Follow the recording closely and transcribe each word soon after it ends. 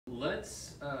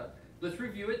let's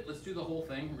review it. Let's do the whole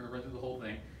thing. We're gonna run through the whole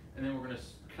thing, and then we're gonna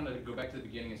kind of go back to the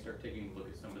beginning and start taking a look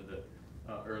at some of the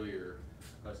earlier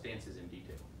stances in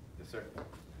detail. Yes, sir. So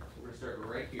we're gonna start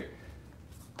right here.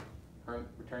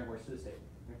 Return horse to the stable.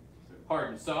 Hard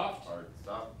and soft. Hard and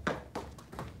soft.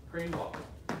 Crane walking.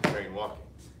 Crane walking.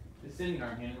 Descending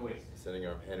arm, hand, and waist. Descending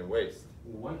arm, hand, and waist.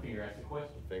 One finger asks a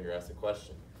question. Finger asks a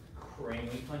question. Crane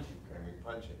wing punching. Crane wing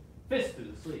punching. Fist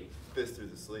through the sleeve. Fist through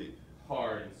the sleeve.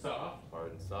 Hard and soft.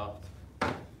 Hard and soft.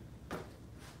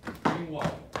 Crane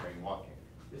walking. Crane walking.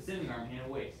 Descending arm, hand,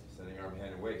 and waist. Descending arm,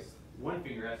 hand, and waist. One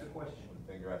finger asks a question. One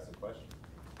finger asks a question.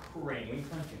 Crane wing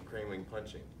punching. Crane wing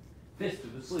punching. Fist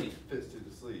through the sleeve. Fist through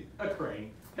the sleeve. A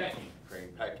crane pecking. Crane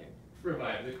pecking.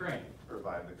 Revive the crane.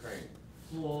 Revive the crane.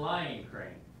 Flying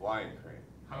crane. Flying crane.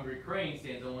 Hungry crane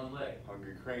stands on one leg.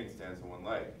 Hungry crane stands on one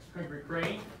leg. Hungry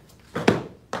crane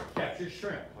captures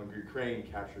shrimp. Hungry crane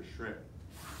captures shrimp.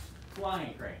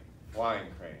 Flying crane.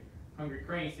 Flying crane. Hungry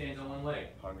crane stands on one leg.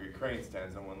 Hungry crane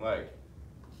stands on one leg.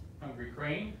 Hungry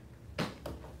crane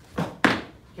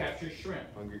captures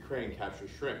shrimp. Hungry crane captures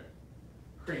shrimp.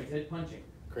 Crane's head punching.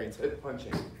 Crane's head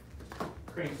punching.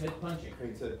 Crane's head punching.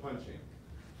 Crane's head punching.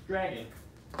 Dragon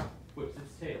whips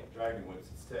its tail. Dragon whips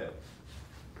its tail.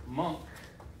 Monk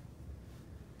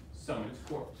summons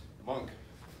corpse. Monk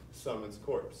summons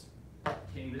corpse.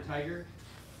 Pin the tiger,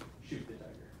 shoot the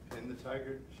tiger. Pin the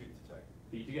tiger, shoot the tiger.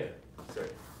 Feet together. Sir.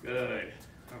 Good.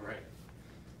 All right.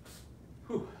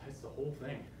 Whew, that's the whole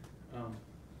thing.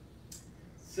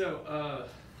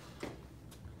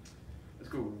 Let's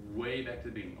go way back to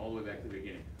the beginning, all the way back to the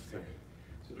beginning. Okay.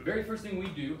 So the very first thing we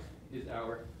do is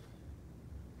our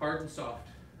hard and soft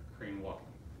crane walking.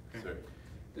 Okay? Sir.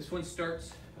 This one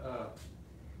starts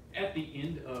at the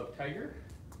end of tiger,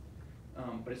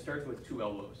 but it starts with two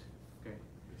elbows. Okay.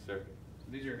 Yes, sir.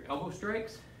 So these are elbow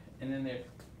strikes, and then they're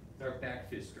our back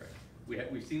fist strike.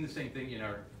 We've seen the same thing in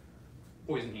our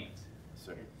poison hands. Yes,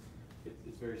 sir.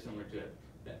 It's very similar to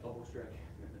that elbow strike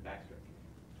and then the back strike.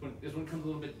 This one comes a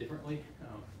little bit differently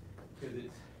because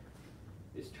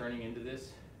it's turning into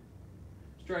this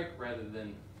strike rather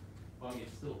than, well,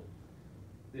 it's still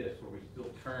this, where we still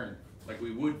turn like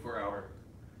we would for our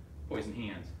poison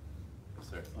hands. Yes,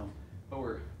 sir. But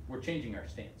we're changing our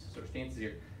stance. So our stance is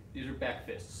here. These are back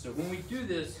fists. So when we do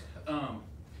this, you want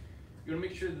to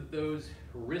make sure that those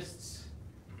wrists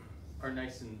are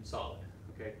nice and solid,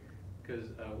 okay? Because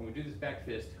when we do this back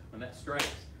fist, when that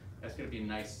strikes, that's going to be a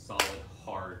nice, solid,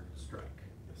 hard strike.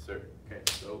 Yes, sir. Okay,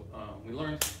 so we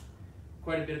learned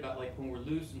quite a bit about like when we're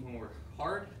loose and when we're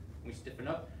hard, when we stiffen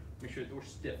up, make sure that we're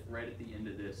stiff right at the end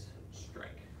of this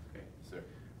strike. Okay. Yes, sir.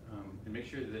 And make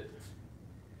sure that,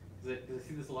 because I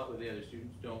see this a lot with the other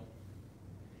students, don't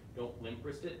limp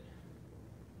wrist it.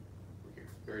 We're here,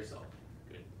 very solid.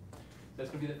 Good. That's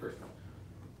going to be the first one.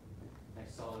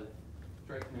 Nice solid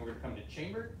strike. And then we're going to come to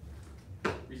chamber.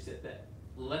 Reset that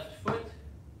left foot,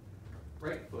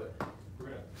 right foot. We're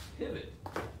going to pivot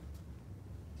to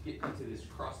get into this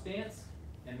cross stance,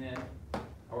 and then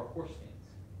our horse stance.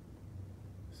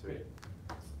 Yes, sir. Good.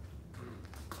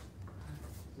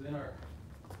 So then our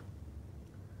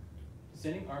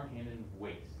descending arm, hand, and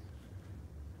waist.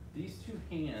 These two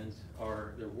hands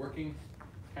they're working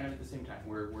kind of at the same time.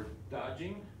 We're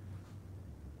dodging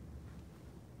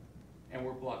and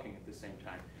we're blocking at the same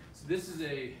time. So this is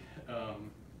a,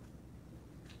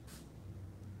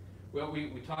 well,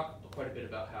 we talk quite a bit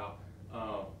about how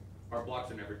our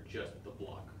blocks are never just the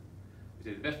block. We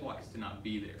say the best block is to not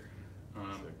be there.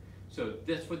 So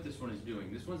that's what this one is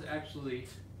doing. This one's actually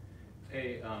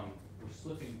we're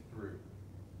slipping through.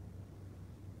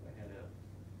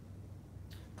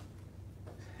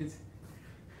 It's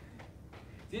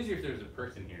easier if there's a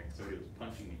person here, somebody was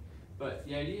punching me. But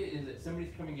the idea is that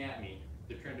somebody's coming at me,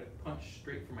 they're trying to punch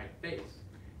straight for my face,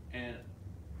 and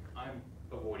I'm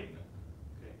avoiding them.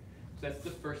 Okay? So that's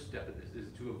the first step of this,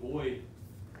 is to avoid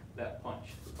that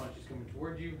punch. The punch is coming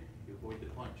towards you, you avoid the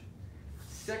punch.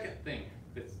 Second thing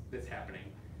that's happening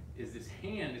is this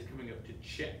hand is coming up to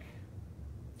check.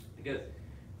 Because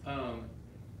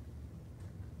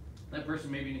that person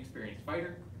may be an experienced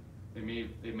fighter. They may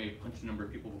have punched a number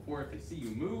of people before. If they see you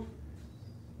move,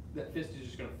 that fist is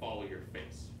just going to follow your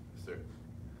face. Yes, sir.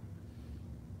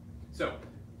 So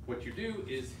what you do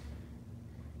is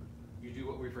you do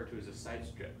what we refer to as a side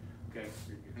strip. Okay,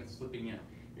 you're kind of slipping in.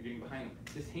 You're getting behind them.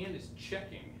 This hand is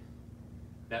checking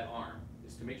that arm,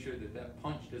 is to make sure that that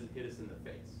punch doesn't hit us in the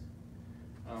face.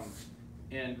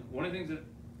 And one of the things that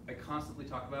I constantly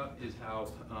talk about is how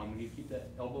we need to keep that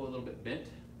elbow a little bit bent.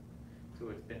 So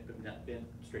it's bent but not bent,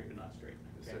 straight but not straight.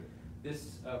 Okay?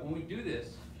 This, when we do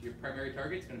this, your primary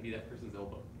target is going to be that person's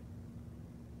elbow.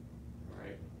 All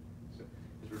right.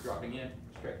 dropping in,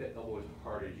 strike that elbow as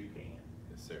hard as you can.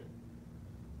 Yes, sir.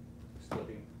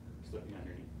 Slipping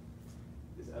underneath.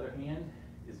 This other hand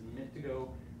is meant to go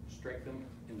strike them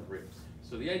in the ribs.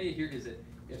 So the idea here is that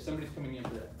if somebody's coming in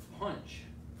for that punch,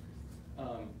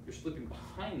 you're slipping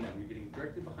behind them, you're getting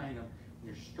directly behind them, and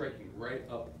you're striking right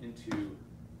up into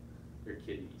their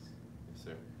kidneys. Yes,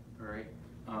 sir. All right.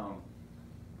 I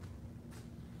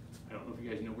don't know if you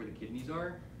guys know where the kidneys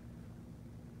are.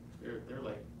 They're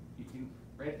like, you can,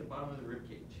 right at the bottom of the rib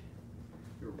cage.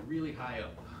 They're really high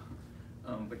up.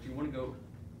 But you want to go,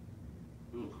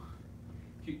 ooh.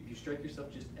 If you strike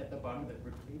yourself just at the bottom of that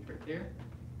rib cage right there,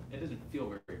 it doesn't feel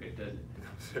very good, does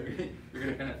it? You're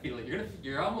gonna kind of feel like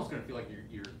you're almost gonna feel like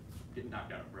you're getting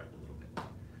knocked out of breath a little bit.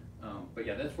 But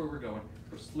yeah, that's where we're going.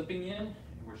 We're slipping in and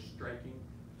we're striking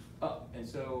up. And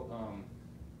so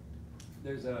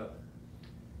there's a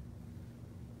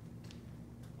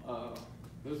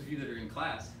those of you that are in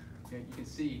class, you can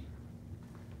see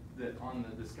that on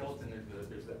the skeleton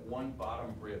there's that one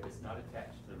bottom rib. It's not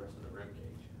attached to the rest of the rib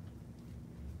cage.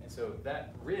 And so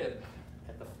that rib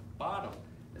at the bottom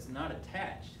that's not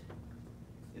attached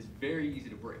is very easy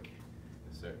to break.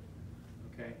 Yes, sir.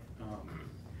 Okay.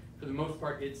 For the most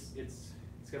part, it's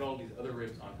got all these other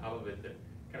ribs on top of it that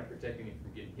kind of protecting it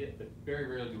from getting hit. But very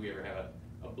rarely do we ever have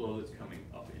a blow that's coming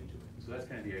up into it. So that's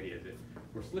kind of the idea. That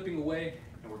we're slipping away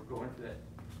and we're going for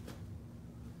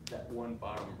that one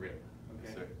bottom rib. Okay.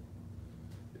 Yes, sir.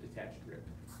 The detached rib.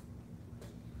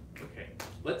 Okay.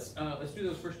 Let's do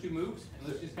those first two moves and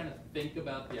let's just kind of think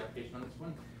about the application on this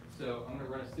one. So I'm going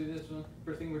to run us through this one.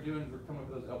 First thing we're doing is we're coming up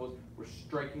with those elbows. We're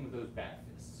striking with those back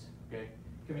fists. Okay.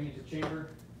 Coming into chamber,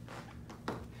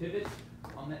 pivot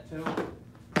on that toe,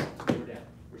 and we're down.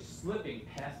 We're slipping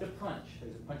past a punch.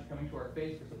 There's a punch coming to our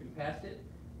face. We're slipping past it,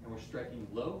 and we're striking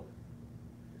low.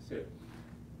 Good.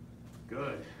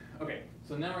 Good. Okay.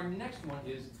 So now our next one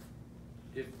is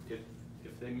if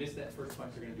they miss that first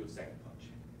punch, they're going to do a second punch.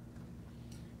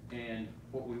 And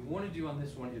what we want to do on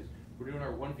this one is we're doing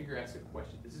our one finger ask a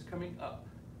question. This is coming up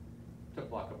to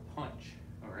block a punch.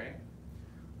 All right.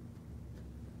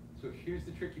 So here's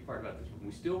the tricky part about this one.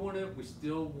 We still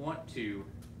want to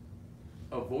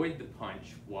avoid the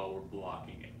punch while we're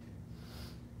blocking it.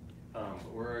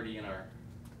 But we're already in our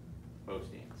bow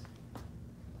stance.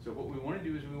 So what we want to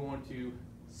do is we want to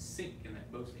sink in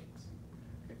that bow stance.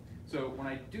 Okay. So when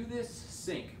I do this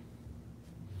sink,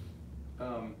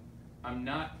 I'm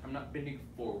not bending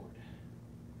forward.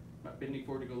 I'm not bending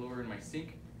forward to go lower in my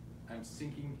sink. I'm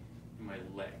sinking in my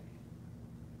leg.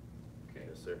 Okay.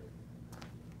 Yes, sir.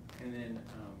 And then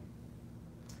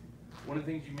one of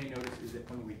the things you may notice is that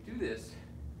when we do this,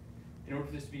 in order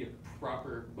for this to be a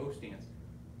proper bow stance,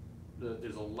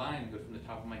 there's a line that goes from the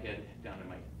top of my head down to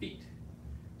my feet.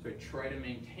 So I try to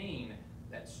maintain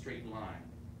that straight line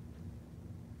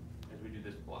as we do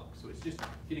this block. So it's just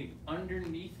getting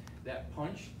underneath that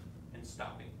punch and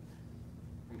stopping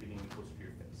from getting closer to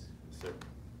your face. Yes, sir.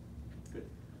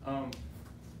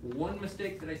 Good. One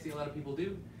mistake that I see a lot of people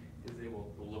do is they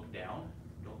will look down.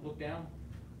 Don't look down.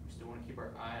 We still want to keep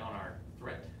our eye on our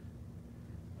threat.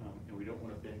 And we don't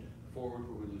want to bend forward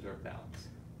where we lose our balance.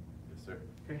 Yes, sir.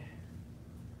 Okay.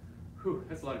 Whew,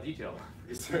 that's a lot of detail.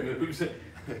 Yes, sir.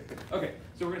 Okay,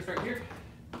 so we're going to start here.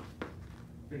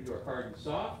 We're going to do our hard and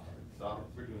soft. Soft.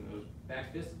 We're doing those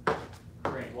back fists.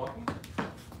 Grand walking.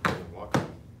 Walking.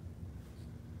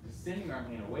 Descending arm,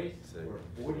 hand, and waist. Descending We're arm,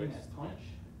 avoiding waist. that punch.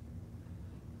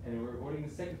 And we're avoiding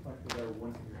the second punch with our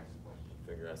one finger ask the question.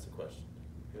 Finger ask the question.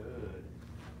 Good.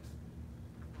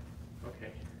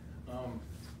 Okay.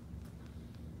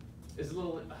 It's a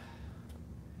little. If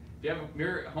you have a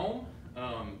mirror at home,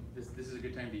 this is a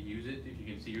good time to use it. If you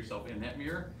can see yourself in that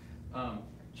mirror,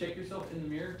 check yourself in the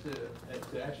mirror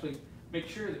to actually make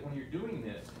sure that when you're doing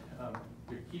this,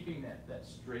 you're keeping that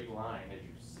straight line as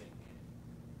you sink.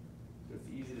 So it's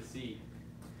easy to see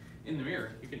in the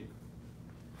mirror. You can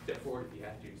step forward if you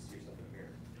have to see yourself in the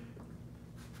mirror.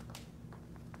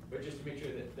 But just to make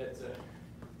sure that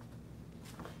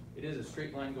it is a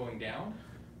straight line going down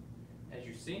as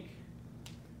you sink,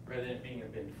 rather than it being a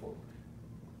bend forward.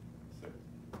 Yes, sir.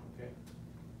 Okay.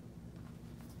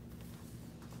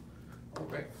 All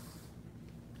right.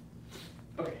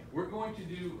 Okay, we're going to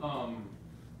do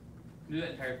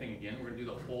that entire thing again. We're going to do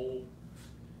the whole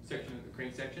section, the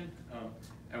crane section,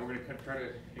 and we're going to try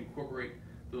to incorporate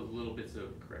those little bits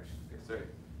of correction. Yes, sir.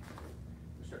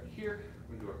 We'll start here.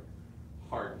 We're going to do our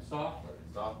hard and soft. Hard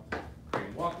and soft.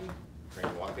 Crane walking.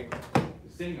 Crane walking.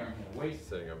 Sitting arm, hand, and waist.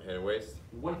 Sitting arm, hand, and waist.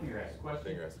 One finger ask a question.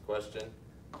 Finger ask the question.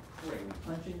 Crane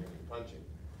punching. Punching.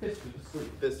 Fist through the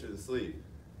sleeve. Fist through the sleeve.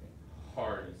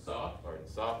 Hard and soft. Hard and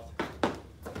soft.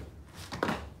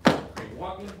 Crane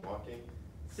walking. walking.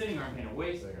 Sitting arm, hand, and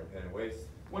waist. Sitting arm, hand, and waist.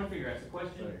 One finger asks a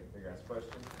question. Finger asks a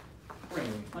question.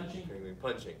 Crane punching. Crane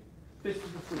punching. Fist to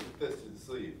the sleeve. Fist to the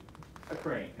sleeve. A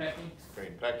crane pecking.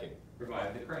 Crane pecking.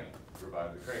 Revive the crane.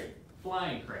 Revive the crane.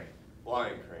 Flying crane.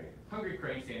 Flying crane. Hungry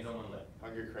crane stands on one leg.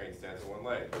 Hungry crane stands on one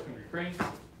leg. Hungry crane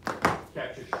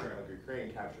captures shrimp. Hungry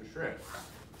crane captures shrimp.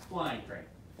 Flying crane.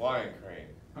 Flying crane.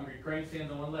 Hungry crane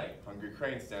stands on one leg. Hungry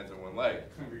crane stands on one leg.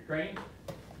 Hungry crane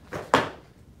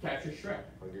captures shrimp.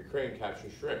 Hungry crane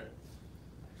captures shrimp.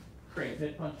 Crane's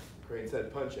head punching. Crane's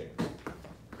head punching.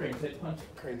 Crane's head punching.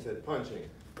 Crane's head punching.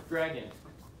 Dragon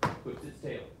whips its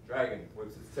tail. Dragon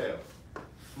whips its tail.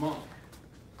 Monk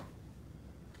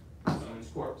summons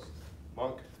corpse.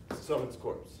 Monk summons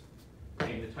corpse.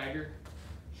 Tame the tiger,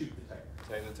 shoot the tiger.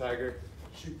 Tame the tiger,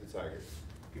 shoot the tiger.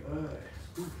 Good.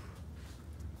 Oof.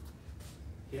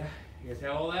 Yeah, you guys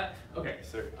have all that? Okay.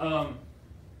 Yes, sir.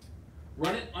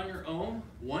 Run it on your own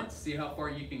once, see how far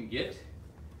you can get.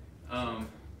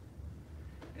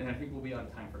 And I think we'll be on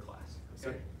time for class. Yes,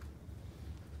 sir.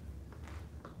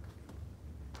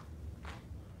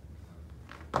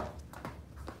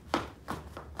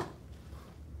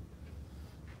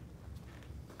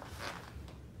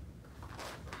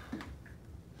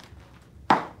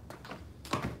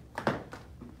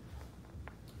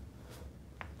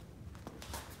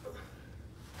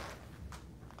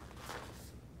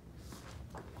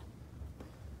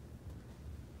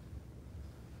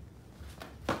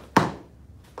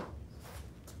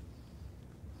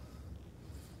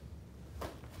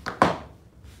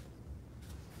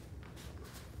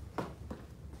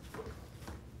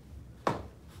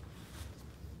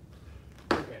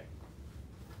 Okay.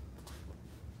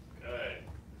 Good.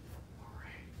 All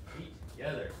right. Feet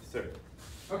together. Yes, sir.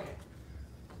 Okay.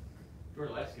 Your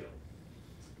life skill.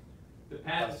 The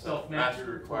path of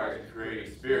self-mastery requires a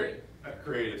creative spirit. A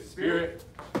creative spirit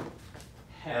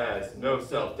has no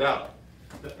self-doubt.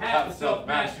 The path of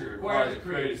self-mastery requires a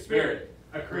creative spirit.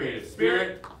 A creative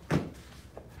spirit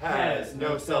has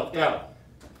no self-doubt.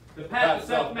 The path of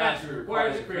self-mastery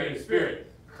requires a creative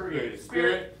spirit. Creative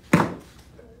spirit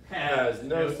has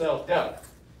no self-doubt.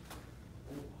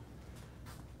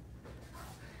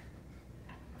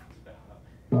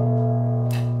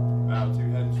 Bow to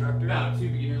head instructor. Bow to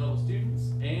beginner level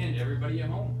students and everybody at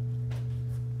home.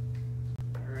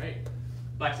 All right.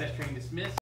 Black Sash training dismissed.